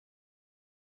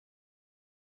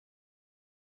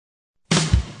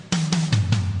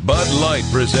Bud Light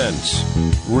presents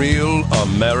Real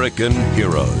American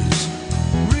Heroes.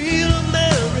 Real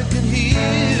American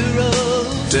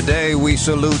heroes. Today we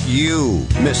salute you,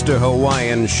 Mr.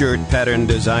 Hawaiian shirt pattern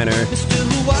designer. Mr.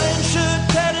 Hawaiian shirt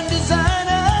pattern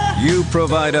designer. You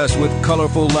provide us with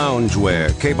colorful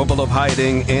loungewear capable of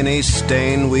hiding any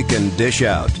stain we can dish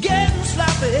out. Getting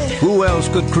sloppy. Who else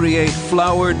could create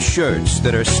flowered shirts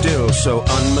that are still so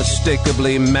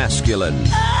unmistakably masculine?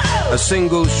 A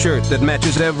single shirt that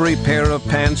matches every pair of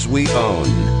pants we own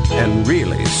and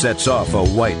really sets off a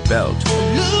white belt.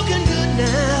 Looking good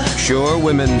now. Sure,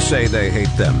 women say they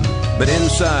hate them, but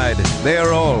inside,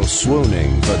 they're all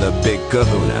swooning for the big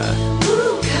kahuna.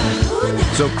 Ooh, kahuna.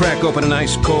 So crack open an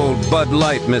ice cold Bud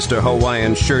Light, Mr.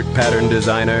 Hawaiian shirt pattern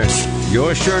designer.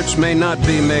 Your shirts may not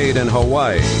be made in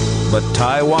Hawaii, but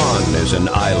Taiwan is an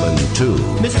island too.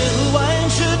 Mr. Hawaiian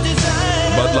shirt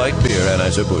designer. Bud Light Beer,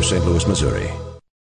 Anheuser-Busch, St. Louis, Missouri.